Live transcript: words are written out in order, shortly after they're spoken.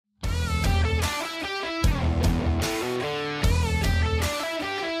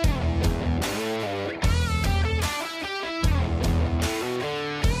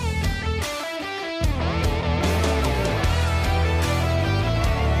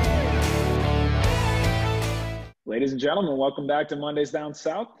Ladies and gentlemen, welcome back to Mondays Down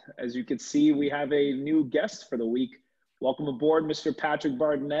South. As you can see, we have a new guest for the week. Welcome aboard, Mr. Patrick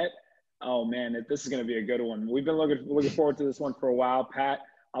Barnett. Oh man, this is going to be a good one. We've been looking forward to this one for a while. Pat,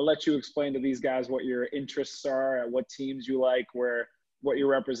 I'll let you explain to these guys what your interests are, at what teams you like, what you're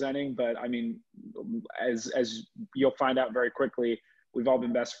representing. But I mean, as you'll find out very quickly, we've all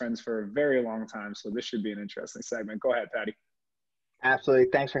been best friends for a very long time, so this should be an interesting segment. Go ahead, Patty. Absolutely.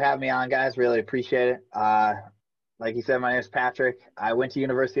 Thanks for having me on, guys. Really appreciate it. Like you said, my name is Patrick. I went to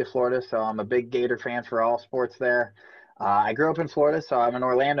University of Florida, so I'm a big Gator fan for all sports there. I grew up in Florida, so I'm an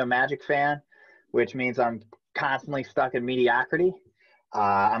Orlando Magic fan, which means I'm constantly stuck in mediocrity.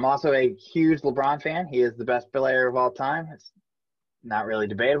 I'm also a huge LeBron fan. He is the best player of all time. It's not really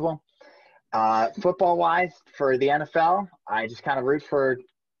debatable. Football-wise, for the NFL, I just kind of root for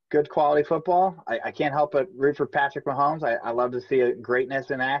good quality football. I can't help but root for Patrick Mahomes. I love to see greatness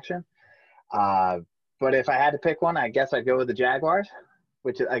in action. But if I had to pick one, I guess I'd go with the Jaguars,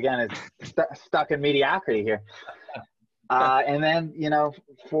 which, again, is stuck in mediocrity here. And then,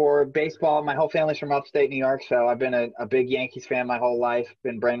 for baseball, my whole family's from upstate New York, so I've been a big Yankees fan my whole life,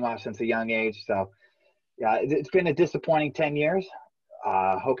 been brainwashed since a young age. So, yeah, it's been a disappointing 10 years.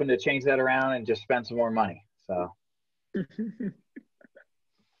 Hoping to change that around and just spend some more money. So that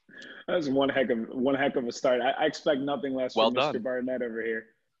was one heck of a start. I expect nothing less from Mr. Barnett over here.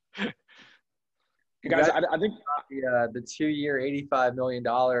 Guys, I think the 2-year, $85 million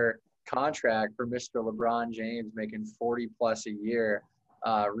contract for Mr. LeBron James, making 40 plus a year,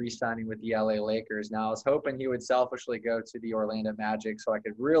 re-signing with the LA Lakers. Now, I was hoping he would selfishly go to the Orlando Magic so I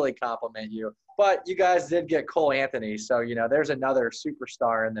could really compliment you. But you guys did get Cole Anthony, so there's another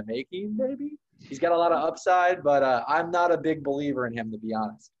superstar in the making. Maybe he's got a lot of upside, but I'm not a big believer in him, to be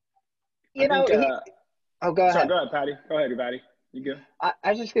honest. Go ahead. Sorry, go ahead, Patty. Go ahead, Patty. You good? I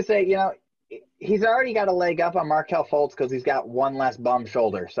was just gonna say, he's already got a leg up on Markelle Fultz because he's got one less bum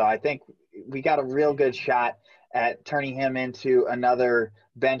shoulder. So I think we got a real good shot at turning him into another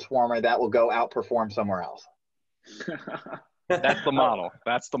bench warmer that will go outperform somewhere else. That's the model.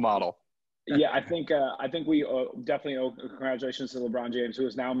 That's the model. Yeah, I think we definitely owe congratulations to LeBron James, who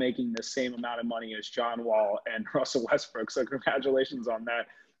is now making the same amount of money as John Wall and Russell Westbrook. So congratulations on that,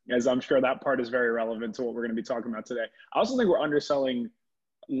 as I'm sure that part is very relevant to what we're going to be talking about today. I also think we're underselling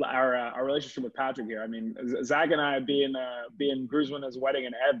our relationship with Patrick here. I mean, Zach and I being Gruzman at his wedding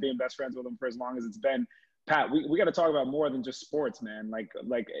and Ed being best friends with him for as long as it's been. Pat, we got to talk about more than just sports, man. Like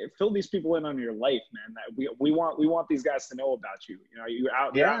fill these people in on your life, man. We want these guys to know about you. You're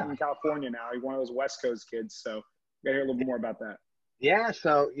out in California now. You're one of those West Coast kids, so we got to hear a little bit more about that. Yeah,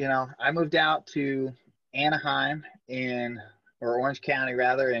 so I moved out to Anaheim or Orange County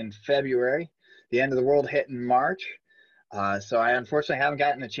rather, in February. The end of the world hit in March. So I unfortunately haven't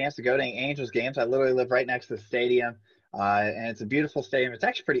gotten a chance to go to any Angels games. I literally live right next to the stadium, and it's a beautiful stadium. It's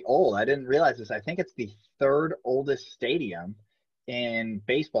actually pretty old. I didn't realize this. I think it's the third oldest stadium in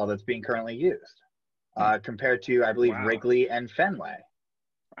baseball that's being currently used, compared to, I believe, Wrigley and Fenway.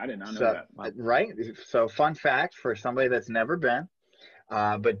 I did not know that. Wow. Right? So fun fact for somebody that's never been,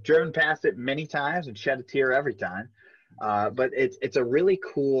 but driven past it many times and shed a tear every time. But it's a really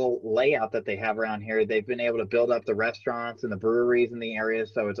cool layout that they have around here. They've been able to build up the restaurants and the breweries in the area,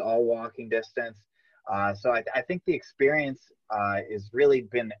 so it's all walking distance. So I think the experience has really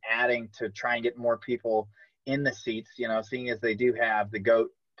been adding to try and get more people in the seats, seeing as they do have the GOAT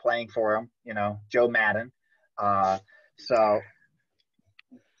playing for them, Joe Madden. But,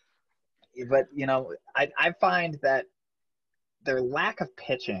 I find that their lack of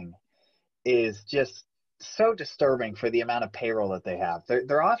pitching is just so disturbing for the amount of payroll that they have.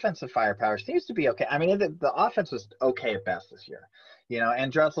 Their offensive firepower seems to be okay. I mean, the offense was okay at best this year.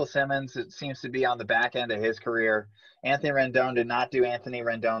 And Drusel Simmons, it seems to be on the back end of his career. Anthony Rendon did not do Anthony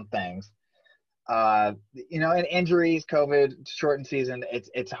Rendon things. And injuries, COVID, shortened season,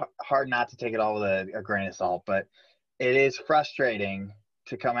 it's hard not to take it all with a grain of salt. But it is frustrating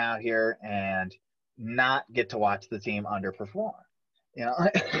to come out here and not get to watch the team underperform.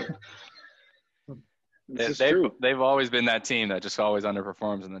 They've always been that team that just always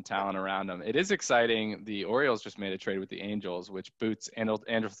underperforms in the talent around them. It is exciting. The Orioles just made a trade with the Angels, which boots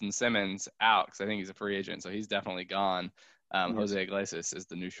Andrelton Simmons out because I think he's a free agent, so he's definitely gone. Jose Iglesias is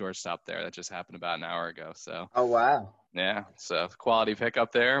the new shortstop there. That just happened about an hour ago. So. Oh wow. Yeah, so quality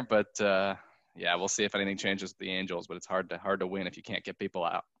pickup there, but we'll see if anything changes with the Angels. But it's hard to win if you can't get people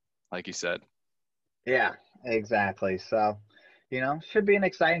out, like you said. Yeah, exactly. So. Should be an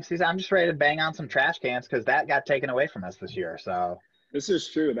exciting season. I'm just ready to bang on some trash cans because that got taken away from us this year. So this is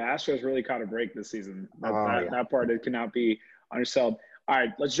true. The Astros really caught a break this season. That part, it cannot be undersold. All right,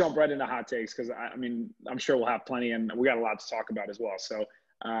 let's jump right into hot takes because I mean I'm sure we'll have plenty and we got a lot to talk about as well. So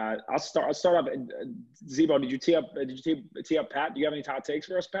I'll start off. Zebo, did you tee up Pat? Do you have any hot takes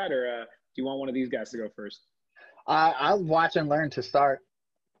for us, Pat, or do you want one of these guys to go first? I'll watch and learn to start.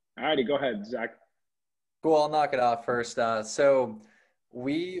 All righty, go ahead, Zach. Cool, I'll knock it off first. So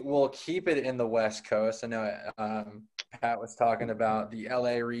we will keep it in the West Coast. I know Pat was talking about the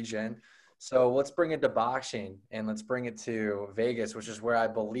LA region. So let's bring it to boxing and let's bring it to Vegas, which is where I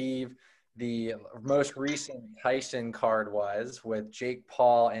believe the most recent Tyson card was, with Jake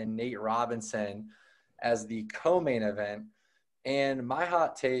Paul and Nate Robinson as the co-main event. And my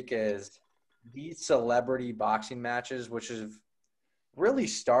hot take is these celebrity boxing matches, which have really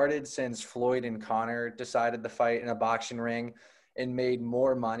started since Floyd and Conor decided to fight in a boxing ring and made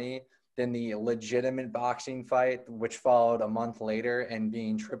more money than the legitimate boxing fight, which followed a month later and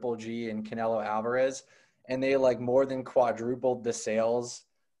being Triple G and Canelo Alvarez. And they like more than quadrupled the sales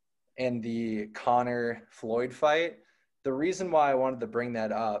in the Conor Floyd fight. The reason why I wanted to bring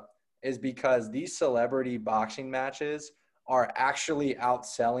that up is because these celebrity boxing matches are actually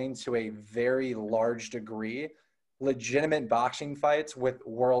outselling to a very large degree legitimate boxing fights with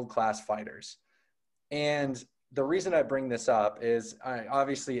world-class fighters. And the reason I bring this up is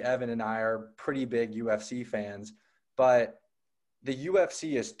obviously Evan and I are pretty big UFC fans, but the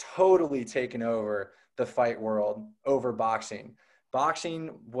UFC has totally taken over the fight world over boxing. Boxing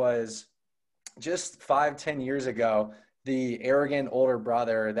was just 5-10 years ago, the arrogant older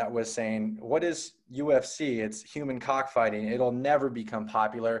brother that was saying, what is UFC? It's human cockfighting. It'll never become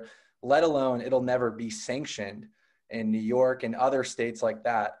popular, let alone it'll never be sanctioned in New York and other states like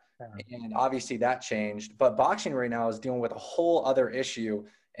that. And obviously that changed. But boxing right now is dealing with a whole other issue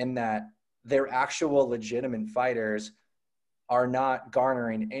in that their actual legitimate fighters are not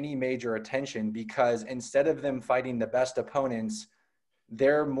garnering any major attention because instead of them fighting the best opponents,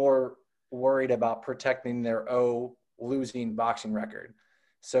 they're more worried about protecting their losing boxing record.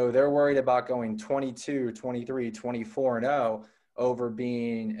 So they're worried about going 22, 23, 24 and 0 over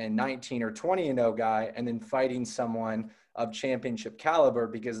being a 19 or 20 and 0 guy and then fighting someone of championship caliber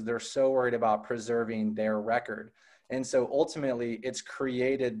because they're so worried about preserving their record. And so ultimately it's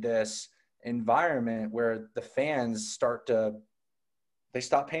created this environment where the fans stop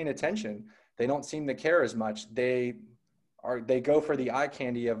paying attention. They don't seem to care as much. They go for the eye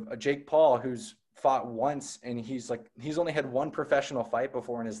candy of a Jake Paul who's fought once and he's only had one professional fight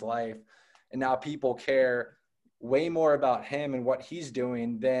before in his life. And now people care way more about him and what he's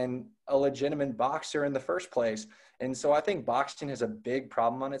doing than a legitimate boxer in the first place. And so I think boxing has a big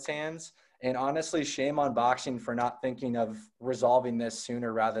problem on its hands. And honestly, shame on boxing for not thinking of resolving this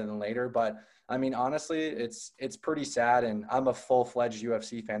sooner rather than later. But I mean, honestly, it's pretty sad. And I'm a full-fledged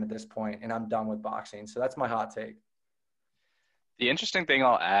UFC fan at this point, and I'm done with boxing. So that's my hot take. The interesting thing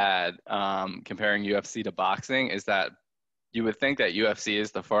I'll add, comparing UFC to boxing, is that you would think that UFC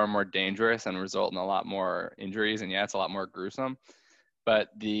is the far more dangerous and result in a lot more injuries. And yeah, it's a lot more gruesome. But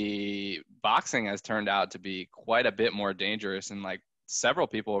the boxing has turned out to be quite a bit more dangerous. And like several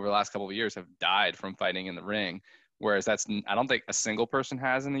people over the last couple of years have died from fighting in the ring. Whereas I don't think a single person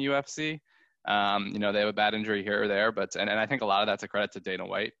has in the UFC. They have a bad injury here or there, and I think a lot of that's a credit to Dana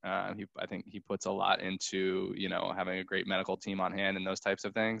White. I think he puts a lot into, having a great medical team on hand and those types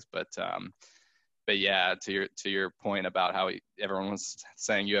of things. But yeah, to your point about how everyone was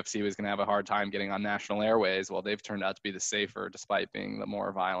saying UFC was going to have a hard time getting on national airways. Well, they've turned out to be the safer, despite being the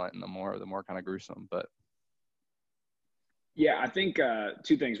more violent and the more kind of gruesome. But yeah, I think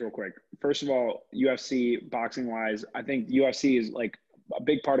two things real quick. First of all, UFC boxing wise, I think UFC is like a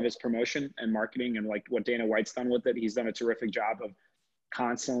big part of its promotion and marketing, and like what Dana White's done with it. He's done a terrific job of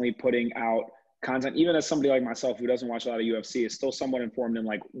constantly putting out content. Even as somebody like myself who doesn't watch a lot of UFC, is still somewhat informed in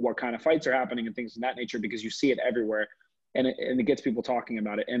like what kind of fights are happening and things of that nature, because you see it everywhere, and it gets people talking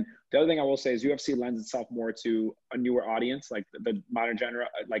about it. And the other thing I will say is UFC lends itself more to a newer audience, like the modern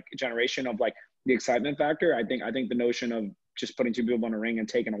generation of like the excitement factor. I think the notion of just putting two people in a ring and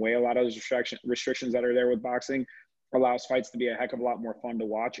taking away a lot of those restrictions that are there with boxing allows fights to be a heck of a lot more fun to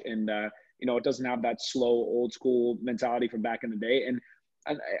watch. And, it doesn't have that slow old school mentality from back in the day. And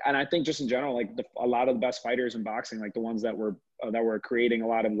I think just in general, like a lot of the best fighters in boxing, like the ones that were creating a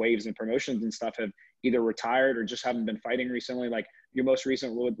lot of waves and promotions and stuff, have either retired or just haven't been fighting recently. Like your most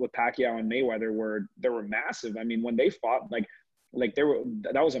recent with Pacquiao and Mayweather were massive. I mean, when they fought, that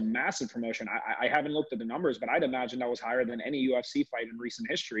was a massive promotion. I haven't looked at the numbers, but I'd imagine that was higher than any UFC fight in recent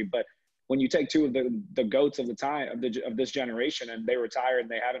history. But when you take two of the goats of the time of this generation and they retired and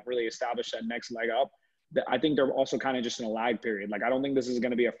they haven't really established that next leg up, I think they're also kind of just in a lag period. Like, I don't think this is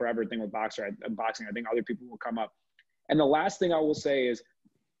going to be a forever thing with boxing. I think other people will come up. And the last thing I will say is,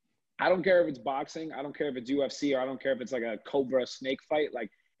 I don't care if it's boxing, I don't care if it's UFC, or I don't care if it's like a cobra snake fight. Like,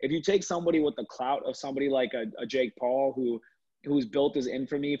 if you take somebody with the clout of somebody like a Jake Paul, who's built his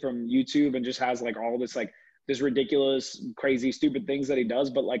infamy from YouTube and just has like all this like this ridiculous, crazy, stupid things that he does,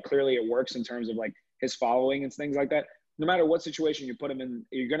 but like clearly it works in terms of like his following and things like that. No matter what situation you put him in,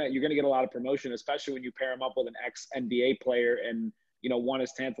 you're gonna get a lot of promotion, especially when you pair him up with an ex NBA player, and one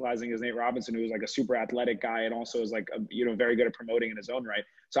as tantalizing as Nate Robinson, who's like a super athletic guy and also is like very good at promoting in his own right.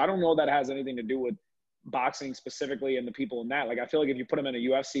 So I don't know that has anything to do with boxing specifically and the people in that. Like, I feel like if you put them in a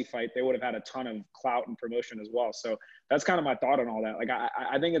UFC fight, they would have had a ton of clout and promotion as well. So that's kind of my thought on all that. Like,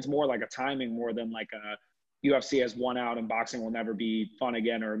 I think it's more like a timing more than like a UFC has won out and boxing will never be fun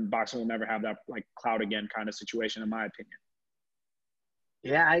again, or boxing will never have that like clout again kind of situation, in my opinion.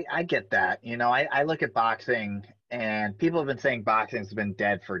 Yeah, I get that. I look at boxing, and people have been saying boxing's been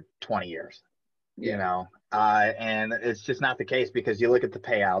dead for 20 years. Yeah. And it's just not the case, because you look at the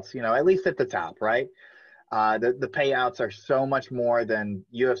payouts, at least at the top, right? The payouts are so much more than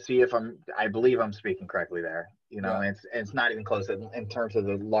UFC. I believe I'm speaking correctly there. Yeah. It's not even close in terms of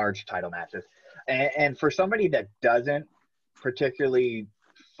the large title matches. And for somebody that doesn't particularly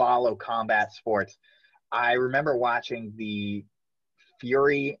follow combat sports, I remember watching the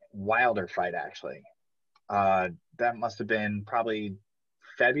Fury Wilder fight, actually. That must have been probably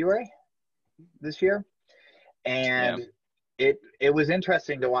February this year. And it was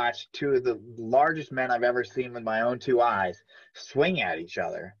interesting to watch two of the largest men I've ever seen with my own two eyes swing at each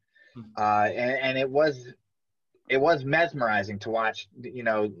other. And it was mesmerizing to watch,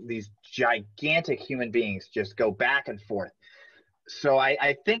 these gigantic human beings just go back and forth. So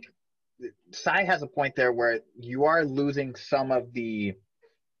I think Sai has a point there, where you are losing some of the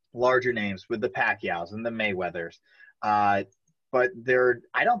larger names with the Pacquiaos and the Mayweathers. But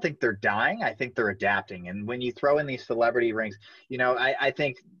I don't think they're dying. I think they're adapting. And when you throw in these celebrity rings, I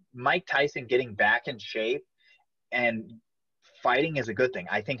think Mike Tyson getting back in shape and fighting is a good thing.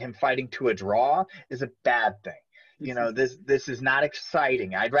 I think him fighting to a draw is a bad thing. This is not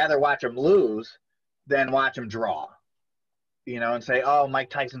exciting. I'd rather watch him lose than watch him draw. And say, oh, Mike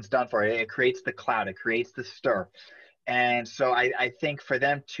Tyson's done for it. It creates the cloud. It creates the stir. And so I think for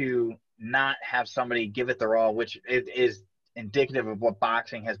them to not have somebody give it their all, which is indicative of what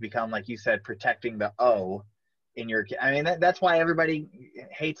boxing has become, like you said, protecting the O in your – I mean, that's why everybody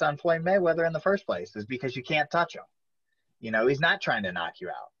hates on Floyd Mayweather in the first place, is because you can't touch him. He's not trying to knock you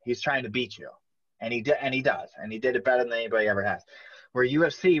out. He's trying to beat you. And he does. And he did it better than anybody ever has. Where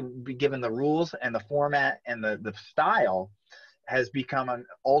UFC, given the rules and the format and the style, has become an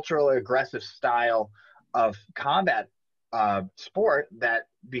ultra aggressive style of combat sport that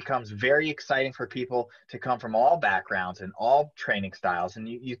becomes very exciting for people to come from all backgrounds and all training styles. And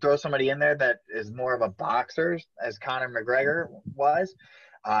you throw somebody in there that is more of a boxer, as Conor McGregor was,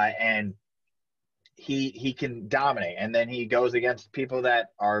 and he can dominate. And then he goes against people that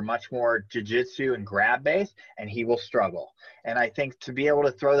are much more jiu-jitsu and grab based, and he will struggle. And I think to be able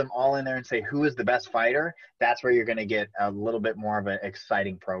to throw them all in there and say who is the best fighter, that's where you're going to get a little bit more of an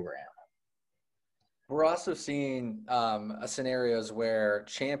exciting program. We're also seeing scenarios where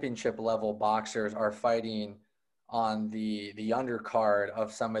championship level boxers are fighting on the undercard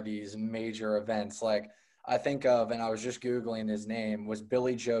of some of these major events. Like, I think of, and I was just Googling his name, was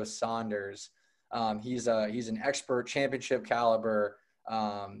Billy Joe Saunders. He's an expert championship caliber,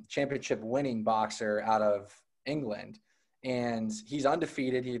 championship winning boxer out of England, and he's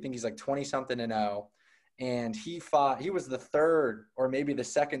undefeated. I think he's like 20-something-0, and he was the third or maybe the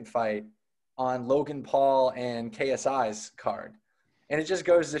second fight on Logan Paul and KSI's card. And it just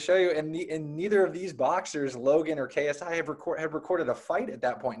goes to show you, and neither of these boxers, Logan or KSI, have recorded a fight at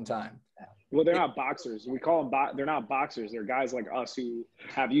that point in time. Well, they're not boxers. We call them they're not boxers. They're guys like us who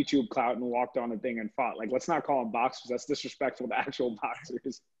have YouTube clout and walked on a thing and fought. Like, let's not call them boxers. That's disrespectful to actual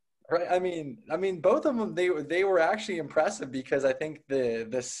boxers. Right. I mean, both of them, they were actually impressive, because I think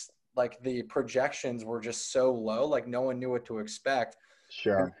the projections were just so low, like no one knew what to expect.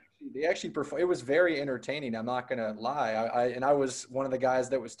 Sure. They actually performed. It was very entertaining. I'm not gonna lie. I was one of the guys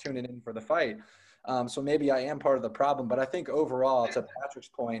that was tuning in for the fight. So maybe I am part of the problem, but I think overall, to Patrick's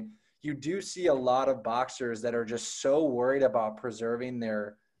point, you do see a lot of boxers that are just so worried about preserving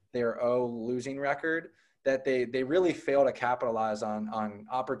their losing record that they really fail to capitalize on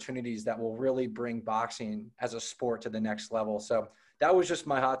opportunities that will really bring boxing as a sport to the next level. So that was just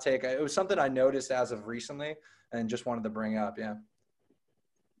my hot take. It was something I noticed as of recently and just wanted to bring up. Yeah.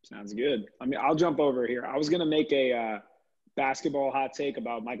 Sounds good. I mean, I'll jump over here. I was going to make a basketball hot take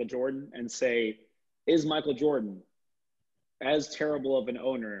about Michael Jordan and say, is Michael Jordan as terrible of an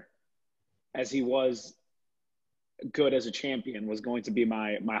owner as he was good as a champion was going to be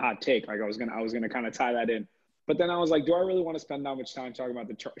my hot take. Like I was gonna kind of tie that in. But then I was like, do I really want to spend that much time talking about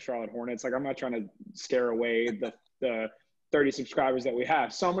the Charlotte Hornets? Like I'm not trying to scare away the 30 subscribers that we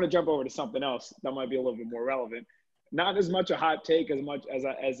have. So I'm going to jump over to something else that might be a little bit more relevant. Not as much a hot take as much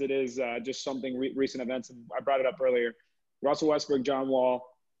as it is just something recent events. And I brought it up earlier. Russell Westbrook, John Wall,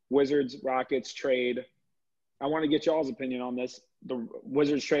 Wizards, Rockets trade. I want to get y'all's opinion on this. The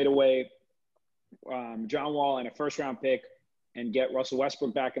Wizards trade away John Wall and a first-round pick and get Russell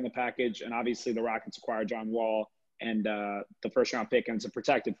Westbrook back in the package. And obviously the Rockets acquire John Wall and the first-round pick, and it's a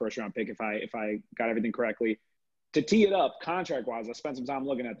protected first-round pick if I got everything correctly. To tee it up, contract-wise, I spent some time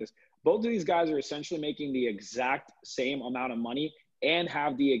looking at this. Both of these guys are essentially making the exact same amount of money and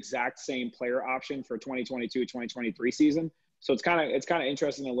have the exact same player option for 2022-2023 season. So it's kind of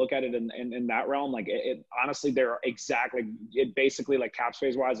interesting to look at it in that realm. Like it honestly, they're exactly it basically like cap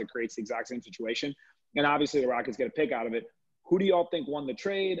space wise, it creates the exact same situation. And obviously the Rockets get a pick out of it. Who do y'all think won the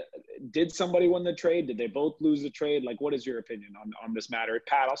trade? Did somebody win the trade? Did they both lose the trade? Like, what is your opinion on this matter?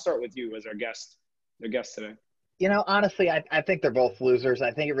 Pat, I'll start with you as our guest today. You know, honestly, I think they're both losers.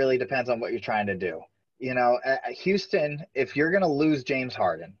 I think it really depends on what you're trying to do. You know, Houston, if you're going to lose James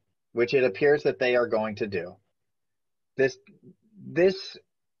Harden, which it appears that they are going to do, this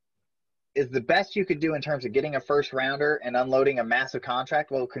is the best you could do in terms of getting a first rounder and unloading a massive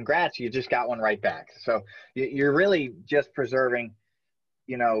contract. Well, congrats, you just got one right back. So you're really just preserving,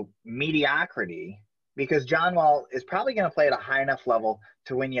 you know, mediocrity, because John Wall is probably going to play at a high enough level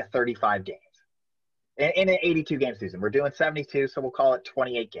to win you 35 games. In an 82-game season. We're doing 72, so we'll call it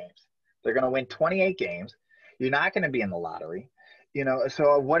 28 games. They're going to win 28 games. You're not going to be in the lottery. You know,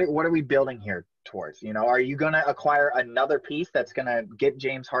 so what are we building here towards? You know, are you going to acquire another piece that's going to get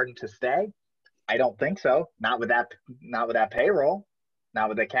James Harden to stay? I don't think so. Not with that payroll, not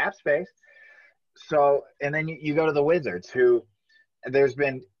with the cap space. So, and then you go to the Wizards, who there's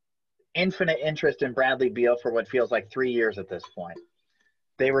been infinite interest in Bradley Beal for what feels like 3 years at this point.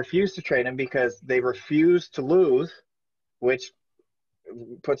 They refuse to trade him because they refuse to lose, which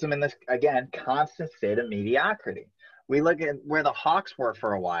puts them in this, again, constant state of mediocrity. We look at where the Hawks were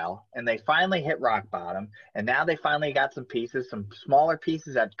for a while, and they finally hit rock bottom, and now they finally got some pieces, some smaller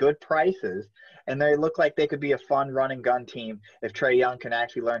pieces at good prices, and they look like they could be a fun run-and-gun team if Trae Young can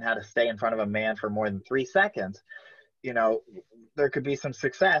actually learn how to stay in front of a man for more than 3 seconds. You know, there could be some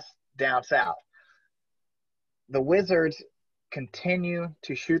success down south. The Wizards continue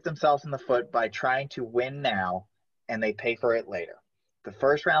to shoot themselves in the foot by trying to win now, and they pay for it later. The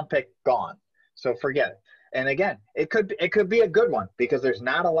first round pick gone, so forget it. And again, it could be a good one because there's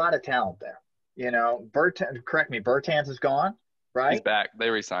not a lot of talent there. You know, Bertans is gone, right? He's back. They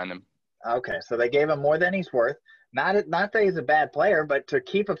re-signed him. Okay, so they gave him more than he's worth. Not that he's a bad player, but to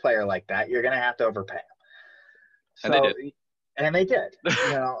keep a player like that, you're going to have to overpay him. So, and they did.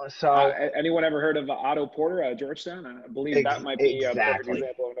 You know, so anyone ever heard of Otto Porter at Georgetown? I believe that might be a perfect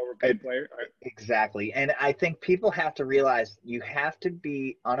example of an overpaid player. Right. Exactly. And I think people have to realize you have to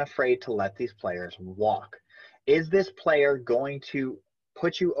be unafraid to let these players walk. Is this player going to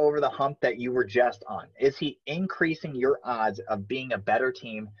put you over the hump that you were just on? Is he increasing your odds of being a better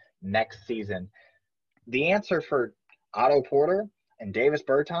team next season? The answer for Otto Porter and Davis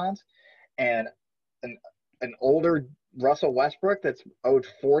Bertans and an older Russell Westbrook that's owed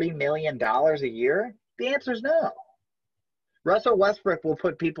 $40 million a year? The answer is no. Russell Westbrook will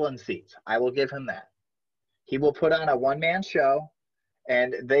put people in seats. I will give him that. He will put on a one-man show,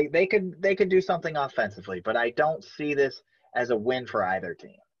 and they could do something offensively, but I don't see this as a win for either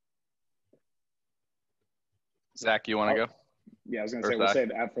team. Zach, you want to go? Yeah, I was going to say, we'll save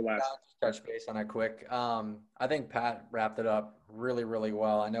that for last. Touch base on it quick. I think Pat wrapped it up really, really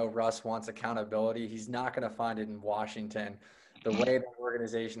well. I know Russ wants accountability. He's not going to find it in Washington. The way the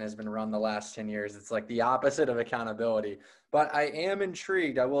organization has been run the last 10 years, it's like the opposite of accountability. But I am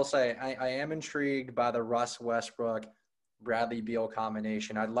intrigued. I will say I am intrigued by the Russ Westbrook, Bradley Beal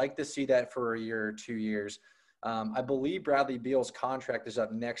combination. I'd like to see that for a year or 2 years. I believe Bradley Beal's contract is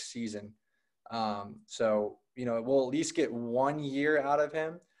up next season. So, you know, we'll at least get 1 year out of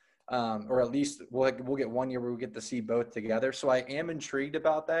him. Or at least we'll get 1 year where we get to see both together. So I am intrigued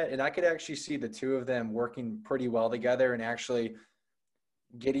about that. And I could actually see the two of them working pretty well together and actually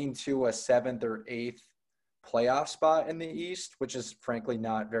getting to a 7th or 8th playoff spot in the East, which is frankly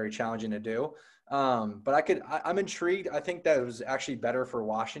not very challenging to do. But I'm intrigued. I think that it was actually better for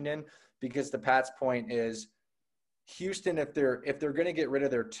Washington because to Pat's point is Houston, if they're going to get rid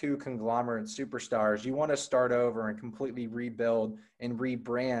of their two conglomerate superstars, you want to start over and completely rebuild and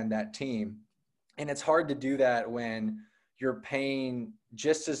rebrand that team. And it's hard to do that when you're paying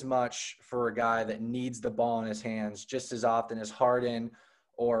just as much for a guy that needs the ball in his hands just as often as Harden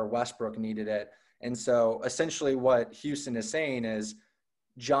or Westbrook needed it. And so essentially what Houston is saying is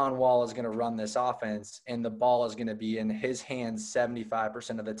John Wall is going to run this offense and the ball is going to be in his hands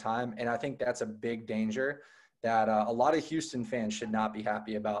 75% of the time. And I think that's a big danger that a lot of Houston fans should not be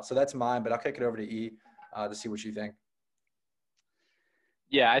happy about. So that's mine, but I'll kick it over to E to see what you think.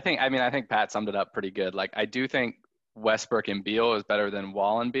 Yeah, I think Pat summed it up pretty good. Like, I do think Westbrook and Beal is better than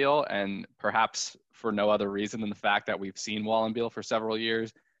Wall and Beal, and perhaps for no other reason than the fact that we've seen Wall and Beal for several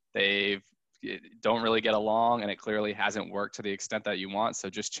years. They don't really get along, and it clearly hasn't worked to the extent that you want. So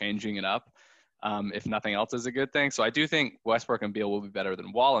just changing it up, if nothing else, is a good thing. So I do think Westbrook and Beal will be better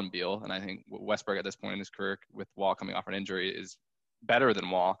than Wall and Beal, and I think Westbrook at this point in his career, with Wall coming off an injury, is better than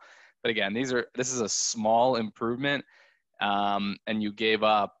Wall. But again, this is a small improvement. And you gave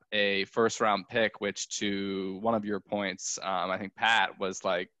up a first-round pick, which, to one of your points, I think, Pat, was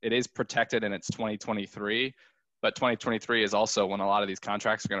like, it is protected and it's 2023, but 2023 is also when a lot of these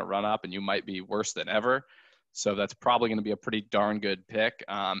contracts are going to run up and you might be worse than ever. So that's probably going to be a pretty darn good pick.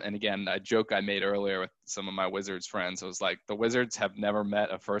 And again, a joke I made earlier with some of my Wizards friends was like, the Wizards have never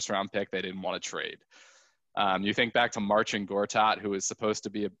met a first-round pick they didn't want to trade. You think back to Marcin Gortat, who was supposed to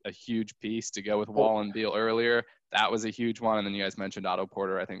be a huge piece to go with Wall and Beal earlier. That was a huge one. And then you guys mentioned Otto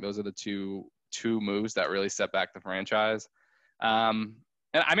Porter. I think those are the two moves that really set back the franchise. And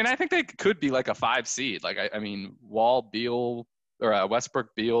I mean, I think they could be like a 5 seed. Like, I mean, Wall, Beal, or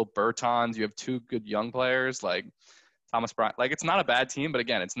Westbrook, Beal, Bertans. You have two good young players like Thomas Bryant. Like, it's not a bad team, but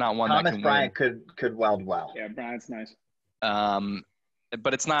again, it's not one that can Bryant win. could weld well. Yeah, Bryant's nice.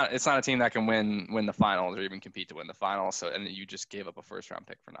 But it's not a team that can win the finals or even compete to win the finals. So, and you just gave up a first-round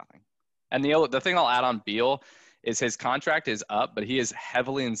pick for nothing. And the thing I'll add on Beal is his contract is up, but he is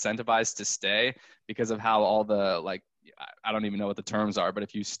heavily incentivized to stay because of how all the, like, I don't even know what the terms are, but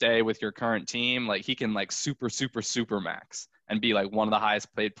if you stay with your current team, like, he can like super max and be like one of the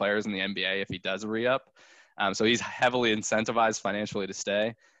highest paid players in the NBA if he does re-up. So he's heavily incentivized financially to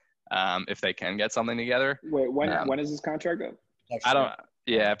stay if they can get something together. Wait, when is his contract up? I don't.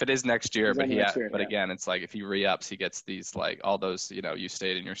 Yeah, if it is next year, but again, it's like if he re-ups, he gets these, like, all those, you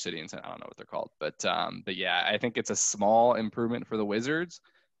stayed in your city, and I don't know what they're called, but yeah, I think it's a small improvement for the Wizards,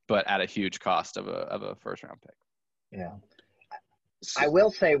 but at a huge cost of a first round pick. Yeah, I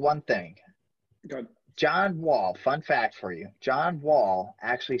will say one thing. Good. John Wall, fun fact for you: John Wall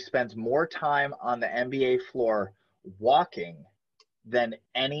actually spends more time on the NBA floor walking than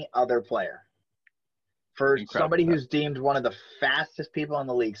any other player. For somebody who's deemed one of the fastest people in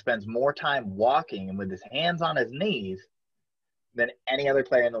the league, spends more time walking and with his hands on his knees than any other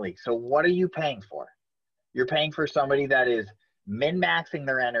player in the league. So what are you paying for? You're paying for somebody that is min-maxing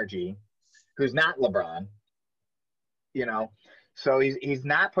their energy, who's not LeBron, So he's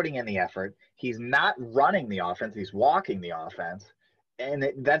not putting in the effort. He's not running the offense. He's walking the offense.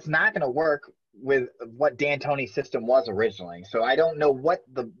 And that's not going to work with what D'Antoni's system was originally. So I don't know what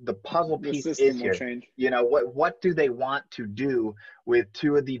the puzzle piece is here. Change. What do they want to do with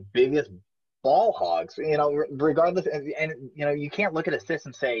two of the biggest ball hogs? Regardless, and you can't look at assists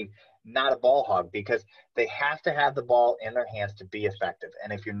and say not a ball hog, because they have to have the ball in their hands to be effective.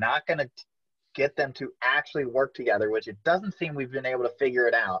 And if you're not going to get them to actually work together, which it doesn't seem we've been able to figure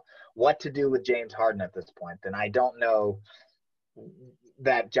it out, what to do with James Harden at this point, then I don't know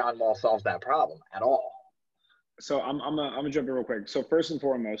that John Wall solves that problem at all. So I'm gonna jump in real quick. So first and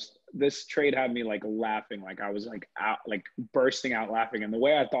foremost, this trade had me like laughing, like I was like out, like bursting out laughing. And the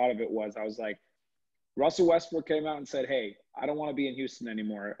way I thought of it was, I was like, Russell Westbrook came out and said, "Hey, I don't want to be in Houston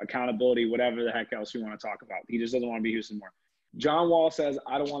anymore. Accountability, whatever the heck else you want to talk about. He just doesn't want to be Houston more." John Wall says,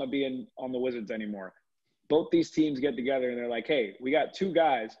 "I don't want to be on the Wizards anymore." Both these teams get together and they're like, "Hey, we got two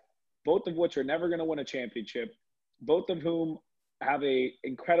guys, both of which are never going to win a championship, both of whom have a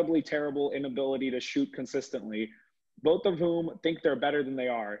incredibly terrible inability to shoot consistently, both of whom think they're better than they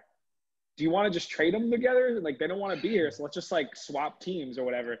are. Do you want to just trade them together? Like, they don't want to be here, so let's just like swap teams or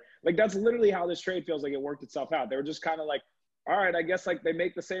whatever." Like, that's literally how this trade feels like it worked itself out. They were just kind of like, all right, I guess like they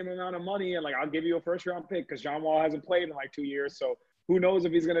make the same amount of money and like I'll give you a first round pick because John Wall hasn't played in like 2 years, so who knows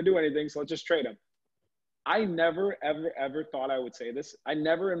if he's going to do anything, so let's just trade him. I never, ever thought I would say this. I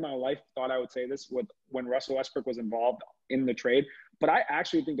never in my life thought I would say this when Russell Westbrook was involved in the trade, but I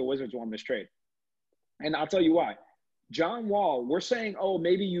actually think the Wizards won this trade. And I'll tell you why. John Wall, we're saying, oh,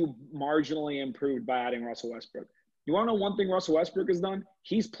 maybe you marginally improved by adding Russell Westbrook. You want to know one thing Russell Westbrook has done?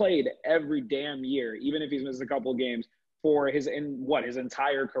 He's played every damn year, even if he's missed a couple of games, for his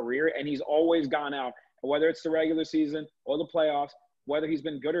entire career, and he's always gone out, whether it's the regular season or the playoffs, whether he's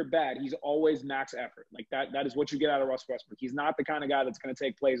been good or bad, he's always max effort. Like that is what you get out of Russell Westbrook. He's not the kind of guy that's going to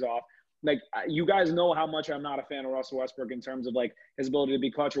take plays off. Like, you guys know how much I'm not a fan of Russell Westbrook in terms of like his ability to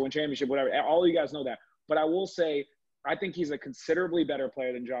be clutch or win championship, whatever. All of you guys know that. But I will say, I think he's a considerably better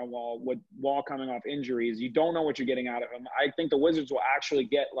player than John Wall, with Wall coming off injuries. You don't know what you're getting out of him. I think the Wizards will actually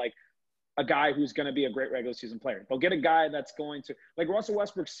get like a guy who's going to be a great regular season player. They'll get a guy that's going to, like, Russell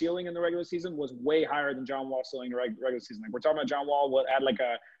Westbrook's ceiling in the regular season was way higher than John Wall's ceiling in the regular season. Like, we're talking about John Wall had like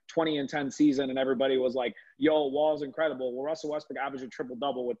a 20-10 season, and everybody was like, yo, Wall's incredible. Well, Russell Westbrook averaged a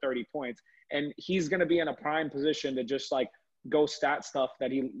triple-double with 30 points, and he's going to be in a prime position to just like go stat stuff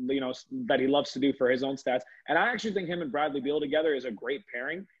that he loves to do for his own stats. And I actually think him and Bradley Beal together is a great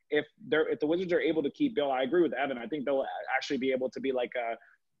pairing. If the Wizards are able to keep Beal, I agree with Evan. I think they'll actually be able to be like a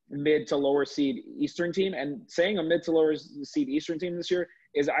mid to lower seed Eastern team. And saying a mid to lower seed Eastern team this year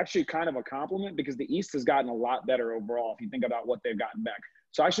is actually kind of a compliment, because the East has gotten a lot better overall if you think about what they've gotten back.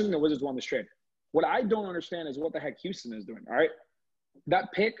 So I actually think the Wizards won this trade. What I don't understand is what the heck Houston is doing. All right, that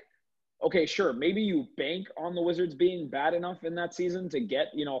pick, okay, sure, maybe you bank on the Wizards being bad enough in that season to get,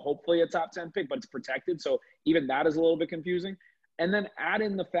 hopefully a top 10 pick, but it's protected. So even that is a little bit confusing. And then add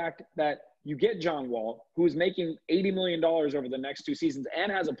in the fact that you get John Wall, who's making $80 million over the next 2 seasons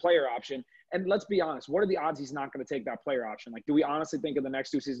and has a player option. And let's be honest, what are the odds he's not going to take that player option? Like, do we honestly think in the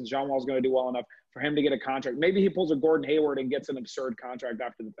next 2 seasons John Wall's going to do well enough for him to get a contract? Maybe he pulls a Gordon Hayward and gets an absurd contract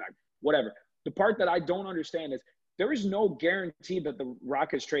after the fact. Whatever. The part that I don't understand is there is no guarantee that the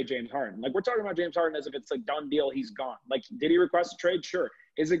Rockets trade James Harden. Like, we're talking about James Harden as if it's a done deal, he's gone. Like, did he request a trade? Sure.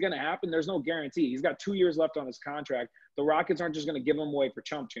 Is it going to happen? There's no guarantee. He's got 2 years left on his contract. The Rockets aren't just going to give him away for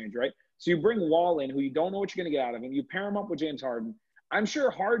chump change, right? So you bring Wall in, who you don't know what you're going to get out of him. You pair him up with James Harden. I'm sure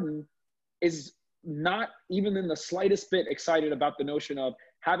Harden is not even in the slightest bit excited about the notion of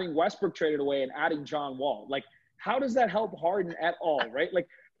having Westbrook traded away and adding John Wall. Like, how does that help Harden at all, right? Like,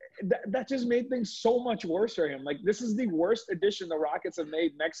 that just made things so much worse for him. Like, this is the worst addition the Rockets have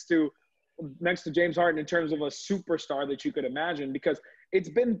made next to James Harden in terms of a superstar that you could imagine, because it's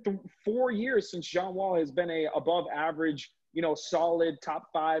been 4 years since John Wall has been a above average, solid top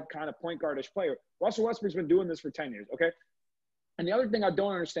 5 kind of point guardish player. Russell Westbrook's been doing this for 10 years. Okay. And the other thing I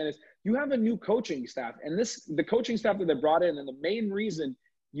don't understand is you have a new coaching staff, and the coaching staff that they brought in, and the main reason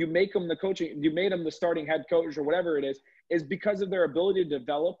you made him the starting head coach or whatever it is because of their ability to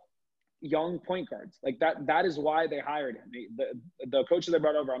develop young point guards. Like that is why they hired him. The coach that they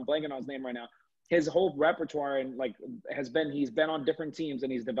brought over, I'm blanking on his name right now, his whole repertoire and he's been on different teams,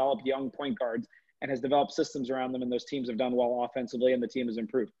 and he's developed young point guards and has developed systems around them, and those teams have done well offensively and the team has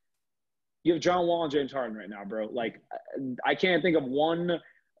improved. You have John Wall and James Harden right now, bro. Like, I can't think of one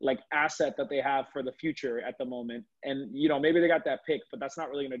asset that they have for the future at the moment. And, maybe they got that pick, but that's not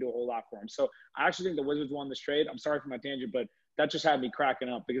really going to do a whole lot for them. So I actually think the Wizards won this trade. I'm sorry for my tangent, but that just had me cracking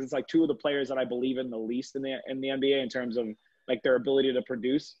up, because it's like 2 of the players that I believe in the least in the NBA in terms of like their ability to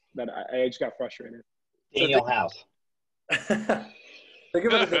produce, that I just got frustrated. Daniel House. Think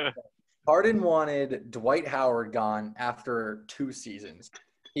about it. Harden wanted Dwight Howard gone after 2 seasons.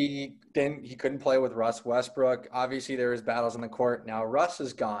 He couldn't play with Russ Westbrook. Obviously, there was battles on the court. Now Russ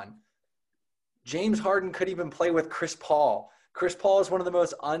is gone. James Harden could even play with Chris Paul. Chris Paul is one of the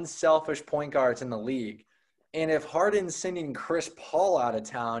most unselfish point guards in the league. And if Harden's sending Chris Paul out of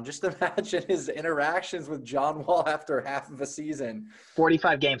town, just imagine his interactions with John Wall after half of a season.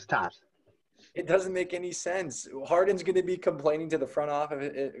 45 games tops. It doesn't make any sense. Harden's going to be complaining to the front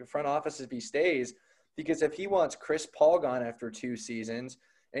office if he stays, because if he wants Chris Paul gone after 2 seasons,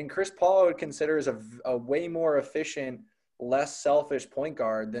 and Chris Paul would consider as a way more efficient, less selfish point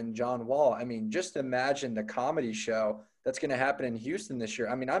guard than John Wall. I mean, just imagine the comedy show that's going to happen in Houston this year.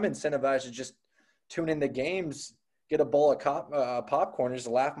 I mean, I'm incentivized to just tune in the games, get a bowl of popcorn, and just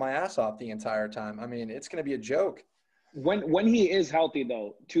laugh my ass off the entire time. I mean, it's going to be a joke. When he is healthy,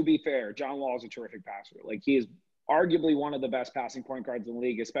 though, to be fair, John Wall is a terrific passer. Like, he is arguably one of the best passing point guards in the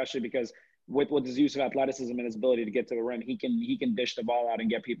league, especially because with his use of athleticism and his ability to get to the rim, he can dish the ball out and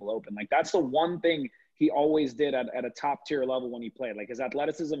get people open. Like, that's the one thing he always did at a top tier level when he played. Like, his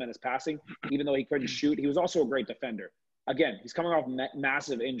athleticism and his passing, even though he couldn't shoot, he was also a great defender. Again, he's coming off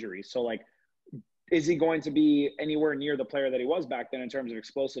massive injuries. So, like, is he going to be anywhere near the player that he was back then in terms of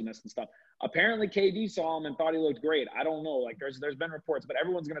explosiveness and stuff? Apparently, KD saw him and thought he looked great. I don't know. Like, there's been reports, but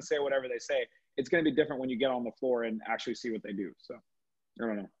everyone's going to say whatever they say. It's going to be different when you get on the floor and actually see what they do. So, I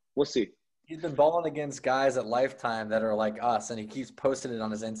don't know. We'll see. He's been balling against guys at Lifetime that are like us, and he keeps posting it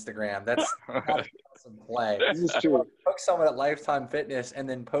on his Instagram. That's not an awesome play. This is true. Took someone at Lifetime Fitness and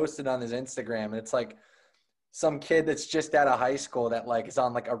then posted on his Instagram, and it's like some kid that's just out of high school that like is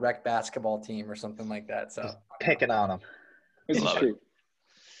on like a rec basketball team or something like that. So just picking on him. This is true.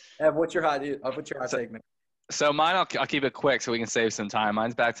 Ev, what's your hot take, man? So mine, I'll keep it quick so we can save some time.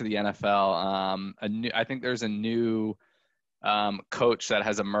 Mine's back to the NFL. I think there's a new coach that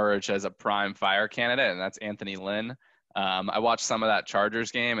has emerged as a prime fire candidate, and that's Anthony Lynn. I watched some of that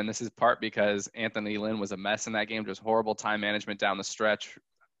Chargers game, and this is part because Anthony Lynn was a mess in that game, just horrible time management down the stretch.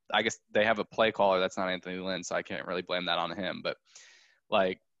 I guess they have a play caller that's not Anthony Lynn, so I can't really blame that on him. But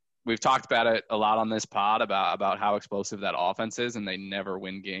like we've talked about it a lot on this pod about how explosive that offense is, and they never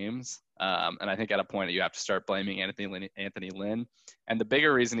win games. And I think at a point you have to start blaming Anthony Lynn. And the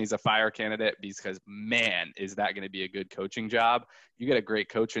bigger reason he's a fire candidate because, man, is that going to be a good coaching job. You get a great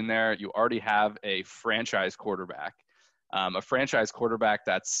coach in there. You already have a franchise quarterback.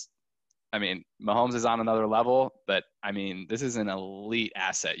 That's, I mean, Mahomes is on another level, but I mean, this is an elite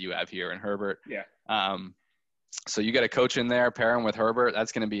asset you have here in Herbert. Yeah. So you get a coach in there, pair him with Herbert.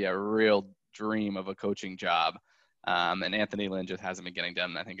 That's going to be a real dream of a coaching job. And Anthony Lynn just hasn't been getting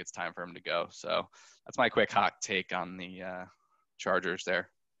done. I think it's time for him to go. So that's my quick hot take on the Chargers there.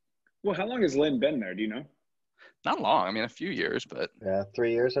 Well, how long has Lynn been there? Do you know? Not long. I mean, a few years, but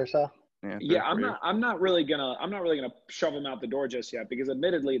 3 years or so. Yeah, I'm not really gonna shove them out the door just yet because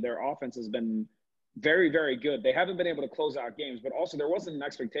admittedly their offense has been very, very good. They haven't been able to close out games, but also there wasn't an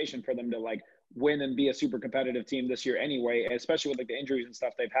expectation for them to like win and be a super competitive team this year anyway, especially with like the injuries and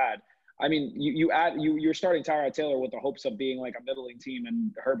stuff they've had. I mean, you're starting Tyrod Taylor with the hopes of being like a middling team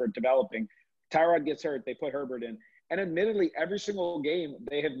and Herbert developing. Tyrod gets hurt, they put Herbert in. And admittedly, every single game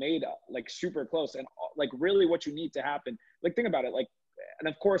they have made like super close. And like really what you need to happen, like think about it, like, and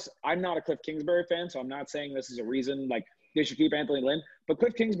of course, I'm not a Cliff Kingsbury fan, so I'm not saying this is a reason like they should keep Anthony Lynn. But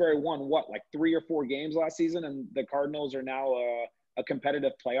Cliff Kingsbury won like 3 or 4 games last season, and the Cardinals are now a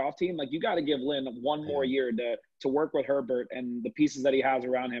competitive playoff team. Like you got to give Lynn one more year to work with Herbert and the pieces that he has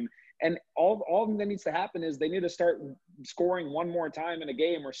around him. And all that needs to happen is they need to start scoring one more time in a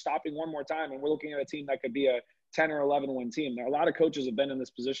game or stopping one more time. And we're looking at a team that could be a 10 or 11 win team. Now, a lot of coaches have been in this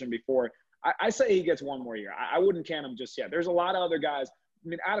position before. I say he gets one more year. I wouldn't can him just yet. There's a lot of other guys. I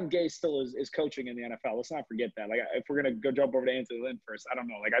mean, Adam Gase still is coaching in the NFL. Let's not forget that. Like, if we're gonna go jump over to Anthony Lynn first, I don't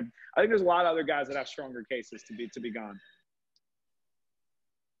know. Like, I think there's a lot of other guys that have stronger cases to be gone.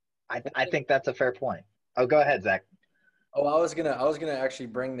 I think that's a fair point. Oh, go ahead, Zach. Oh, I was gonna actually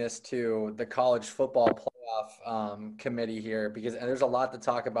bring this to the college football playoff committee here because and there's a lot to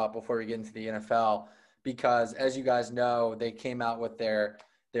talk about before we get into the NFL. Because as you guys know, they came out with their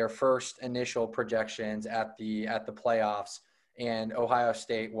first initial projections at the playoffs, and Ohio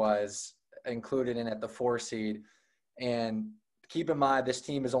State was included in at the 4 seed. And keep in mind, this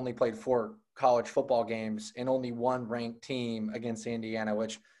team has only played 4 college football games and only 1 ranked team against Indiana,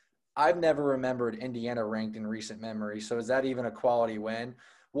 which I've never remembered Indiana ranked in recent memory. So is that even a quality win?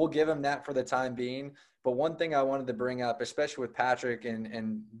 We'll give them that for the time being. But one thing I wanted to bring up, especially with Patrick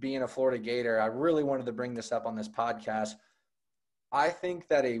and being a Florida Gator, I really wanted to bring this up on this podcast. I think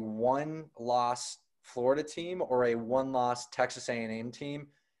that a 1-loss Florida team or a 1-loss Texas A&M team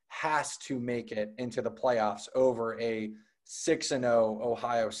has to make it into the playoffs over a 6-0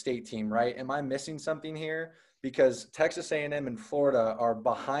 Ohio State team, right? Am I missing something here? Because Texas A&M and Florida are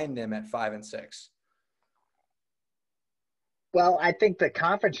behind them at 5 and 6. Well, I think the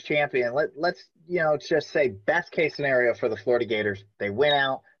conference champion, let's just say best case scenario for the Florida Gators. They win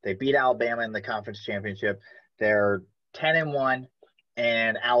out, they beat Alabama in the conference championship. They're 10-1,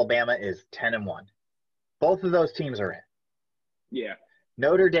 and Alabama is 10-1. Both of those teams are in. Yeah.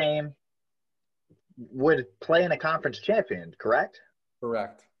 Notre Dame would play in a conference champion, correct?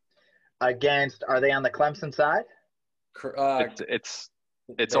 Correct. Against, are they on the Clemson side?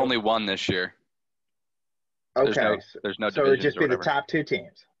 It's only 1 this year. Okay. There's no so it would just be the top 2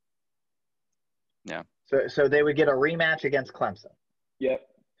 teams. Yeah. So they would get a rematch against Clemson. Yep.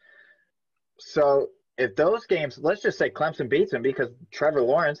 So if those games, let's just say Clemson beats them because Trevor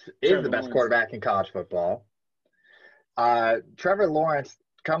Lawrence is the best quarterback in college football. Trevor Lawrence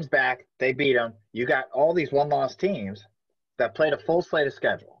comes back, they beat him. You got all these 1-loss teams that played a full slate of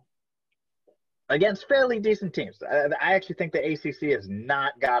schedule against fairly decent teams. I actually think the ACC is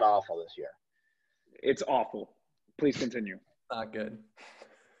not god-awful this year. It's awful. Please continue. Not good.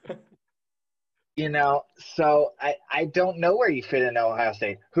 So I don't know where you fit in Ohio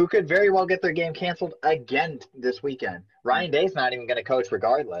State, who could very well get their game canceled again this weekend. Ryan Day's not even going to coach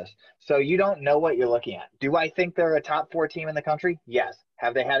regardless. So you don't know what you're looking at. Do I think they're a top 4 team in the country? Yes.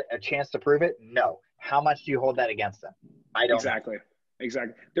 Have they had a chance to prove it? No. How much do you hold that against them? I don't know.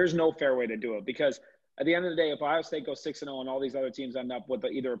 Exactly. There's no fair way to do it because at the end of the day, if Ohio State goes 6-0 and all these other teams end up with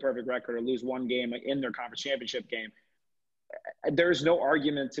either a perfect record or lose 1 game in their conference championship game, there's no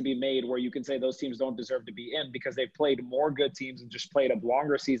argument to be made where you can say those teams don't deserve to be in because they've played more good teams and just played a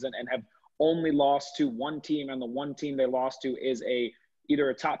longer season and have only lost to one team, and the one team they lost to is either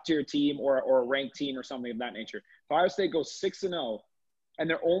a top-tier team or a ranked team or something of that nature. If Ohio State goes 6-0, and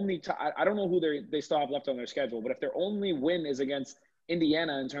their only I don't know who they still have left on their schedule, but if their only win is against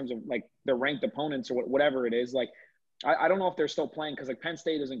Indiana in terms of like their ranked opponents or whatever it is, like I don't know if they're still playing because like Penn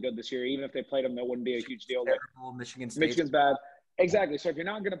State isn't good this year. Even if they played them, that wouldn't be a huge deal. Terrible. Michigan's bad. Exactly. So if you're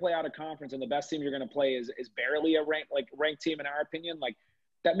not going to play out of conference and the best team you're going to play is barely a ranked team in our opinion, like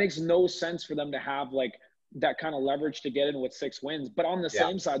that makes no sense for them to have like that kind of leverage to get in with 6 wins. But on the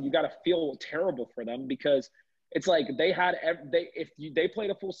same side, you got to feel terrible for them because it's like they played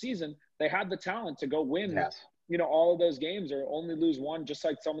a full season, they had the talent to go win, all of those games or only lose one, just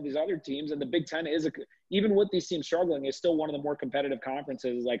like some of these other teams. And the Big Ten even with these teams struggling, is still one of the more competitive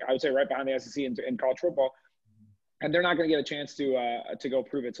conferences. Like I would say right behind the SEC in college football. And they're not going to get a chance to go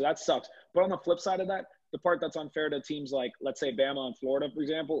prove it. So that sucks. But on the flip side of that, the part that's unfair to teams like, let's say, Bama and Florida, for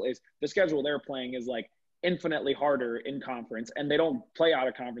example, is the schedule they're playing is like infinitely harder in conference, and they don't play out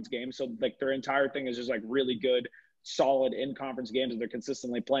of conference games. So like their entire thing is just like really good, solid in conference games that they're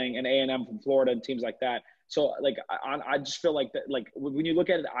consistently playing, and A&M from Florida and teams like that. So like I just feel like that, like when you look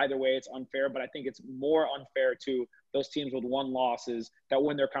at it either way, it's unfair, but I think it's more unfair to those teams with 1 losses that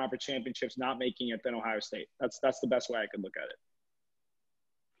win their conference championships not making it than Ohio State. That's the best way I could look at it.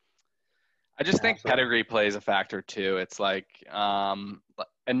 I just think pedigree plays a factor too. It's like, and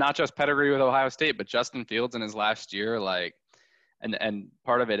not just pedigree with Ohio State, but Justin Fields in his last year, like, and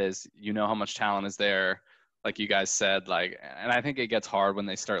part of it is, how much talent is there. Like you guys said, like, and I think it gets hard when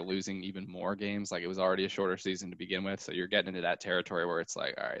they start losing even more games. Like it was already a shorter season to begin with, so you're getting into that territory where it's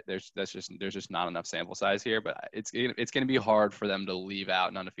like, all right, there's just not enough sample size here. But it's going to be hard for them to leave out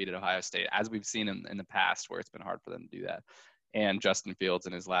an undefeated Ohio State, as we've seen in the past, where it's been hard for them to do that. And Justin Fields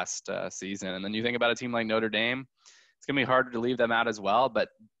in his last season, and then you think about a team like Notre Dame, it's going to be harder to leave them out as well. But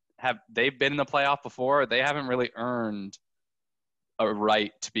they've been in the playoff before? They haven't really earned a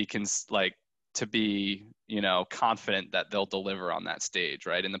right to be confident that they'll deliver on that stage,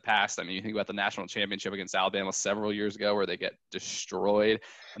 right? In the past, I mean, you think about the national championship against Alabama several years ago where they get destroyed,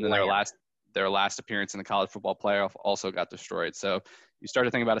 and then their last appearance in the college football playoff also got destroyed. So you start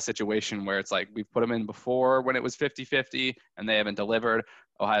to think about a situation where it's like we've put them in before when it was 50-50 and they haven't delivered.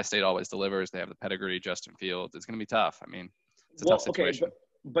 Ohio State always delivers. They have the pedigree, Justin Fields. It's going to be tough. I mean, it's a tough situation. Okay,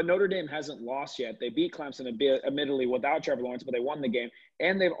 but Notre Dame hasn't lost yet. They beat Clemson, admittedly, without Trevor Lawrence, but they won the game.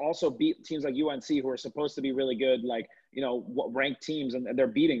 And they've also beat teams like UNC, who are supposed to be really good, like, ranked teams, and they're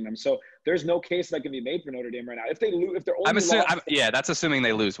beating them. So there's no case that can be made for Notre Dame right now. If they lose, if they're only that's assuming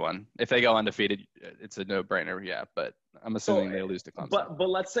they lose one. If they go undefeated, it's a no-brainer, but I'm assuming they lose to Clemson. But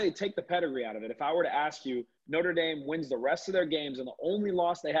let's say, take the pedigree out of it. If I were to ask you, Notre Dame wins the rest of their games, and the only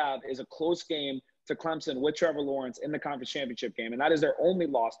loss they have is a close game to Clemson with Trevor Lawrence in the conference championship game, and that is their only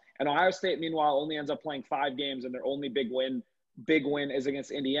loss. And Ohio State, meanwhile, only ends up playing 5 games, and their only big win is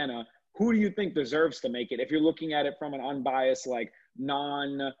against Indiana. Who do you think deserves to make it if you're looking at it from an unbiased, like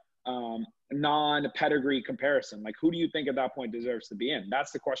non-pedigree comparison? Like, who do you think at that point deserves to be in?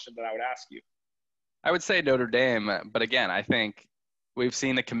 That's the question that I would ask you. I would say Notre Dame, but again, I think we've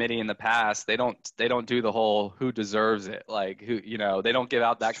seen the committee in the past. They don't do the whole who deserves it. Like they don't give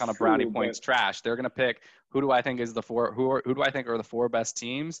out that kind of brownie points trash. They're going to pick who do I think are the 4 best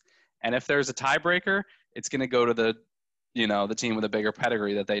teams. And if there's a tiebreaker, it's going to go to the team with a bigger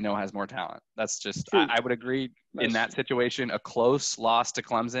pedigree that they know has more talent. That's just, I would agree in that situation. A close loss to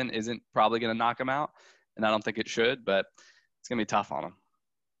Clemson isn't probably going to knock them out. And I don't think it should, but it's going to be tough on them.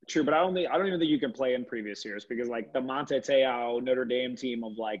 True, but I don't even think you can play in previous years because like the Monte Te'o Notre Dame team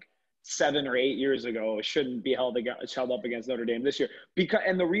of like 7 or 8 years ago shouldn't be held up against Notre Dame this year.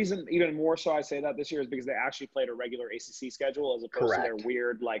 And the reason even more so I say that this year is because they actually played a regular ACC schedule as opposed to their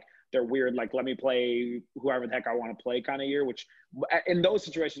weird let me play whoever the heck I want to play kind of year. Which in those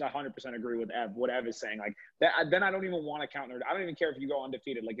situations I 100% agree with what Ev is saying. Like that, then I don't even want to count Notre Dame. I don't even care if you go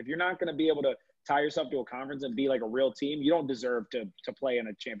undefeated. Like if you're not going to be able to tie yourself to a conference and be like a real team, you don't deserve to play in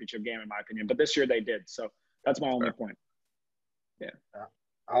a championship game, in my opinion. But this year they did, so that's my only point. Yeah.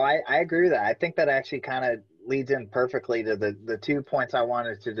 I agree with that. I think that actually kind of leads in perfectly to the 2 points I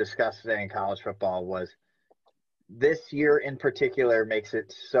wanted to discuss today in college football. Was this year in particular makes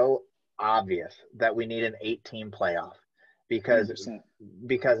it so obvious that we need an 8-team playoff because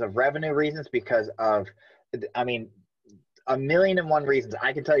of revenue reasons, because of, I mean, 1,000,001 reasons.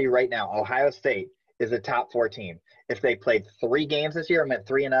 I can tell you right now, Ohio State is a top 4 team. If they played 3 games this year and went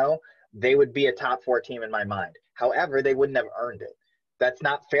 3-0, they would be a top 4 team in my mind. However, they wouldn't have earned it. That's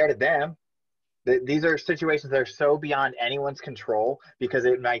not fair to them. These are situations that are so beyond anyone's control because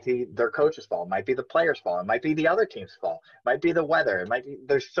it might be their coach's fault, it might be the player's fault, it might be the other team's fault, it might be the weather, it might be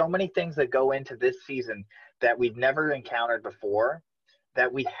there's so many things that go into this season that we've never encountered before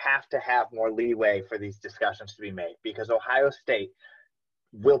that we have to have more leeway for these discussions to be made because Ohio State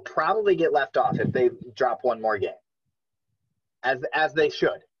will probably get left off if they drop one more game, as they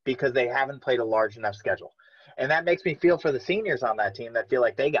should, because they haven't played a large enough schedule. And that makes me feel for the seniors on that team that feel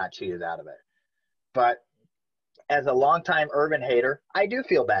like they got cheated out of it. But as a longtime Urban hater, I do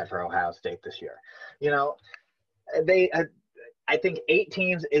feel bad for Ohio State this year. You know, I think 8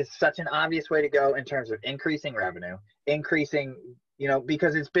 teams is such an obvious way to go in terms of increasing revenue,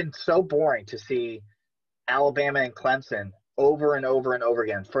 because it's been so boring to see Alabama and Clemson over and over and over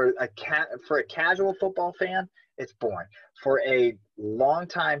again. For a casual football fan, it's boring. For a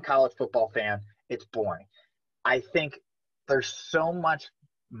longtime college football fan, it's boring. I think there's so much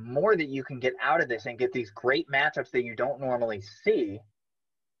more that you can get out of this and get these great matchups that you don't normally see.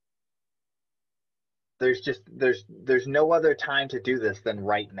 There's no other time to do this than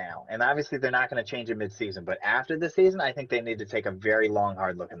right now. And obviously they're not going to change it midseason, but after the season, I think they need to take a very long,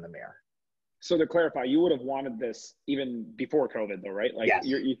 hard look in the mirror. So to clarify, you would have wanted this even before COVID, though, right? Like, yes.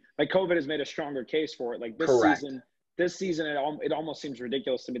 Like COVID has made a stronger case for it. Like this season, it almost seems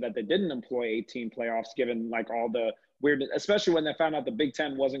ridiculous to me that they didn't employ 18 playoffs, given like all the weird, especially when they found out the Big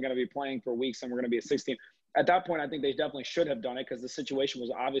Ten wasn't going to be playing for weeks and we're going to be a 16. At that point, I think they definitely should have done it because the situation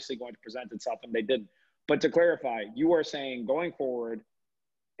was obviously going to present itself, and they didn't. But to clarify, you are saying going forward,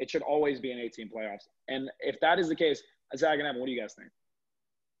 it should always be an 18 playoffs. And if that is the case, Zach and Evan, what do you guys think?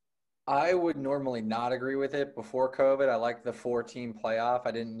 I would normally not agree with it before COVID. I like the 4-team playoff.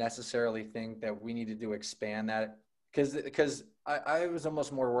 I didn't necessarily think that we needed to expand that because I was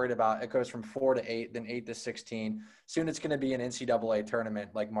almost more worried about it goes from 4 to 8, then 8 to 16. Soon it's going to be an NCAA tournament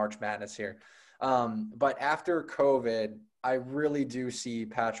like March Madness here. But after COVID, I really do see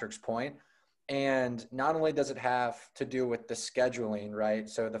Patrick's point. And not only does it have to do with the scheduling, right?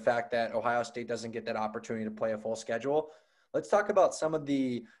 So the fact that Ohio State doesn't get that opportunity to play a full schedule. Let's talk about some of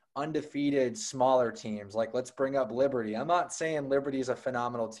the undefeated smaller teams. Like, let's bring up Liberty. I'm not saying Liberty is a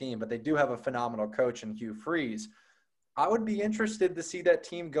phenomenal team, but they do have a phenomenal coach in Hugh Freeze. I would be interested to see that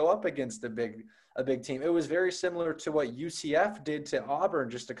team go up against a big team. It was very similar to what UCF did to Auburn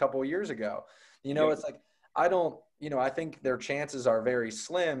just a couple of years ago. It's like, I think their chances are very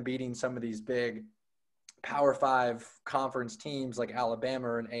slim beating some of these big Power 5 conference teams like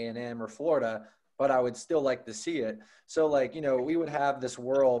Alabama and A&M or Florida, but I would still like to see it. So, we would have this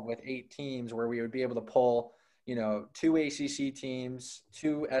world with 8 teams where we would be able to pull, 2 ACC teams,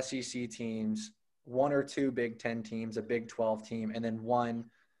 2 SEC teams, 1 or 2 Big Ten teams, a Big 12 team, and then 1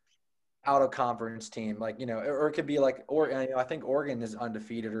 out-of-conference team. Or it could be I think Oregon is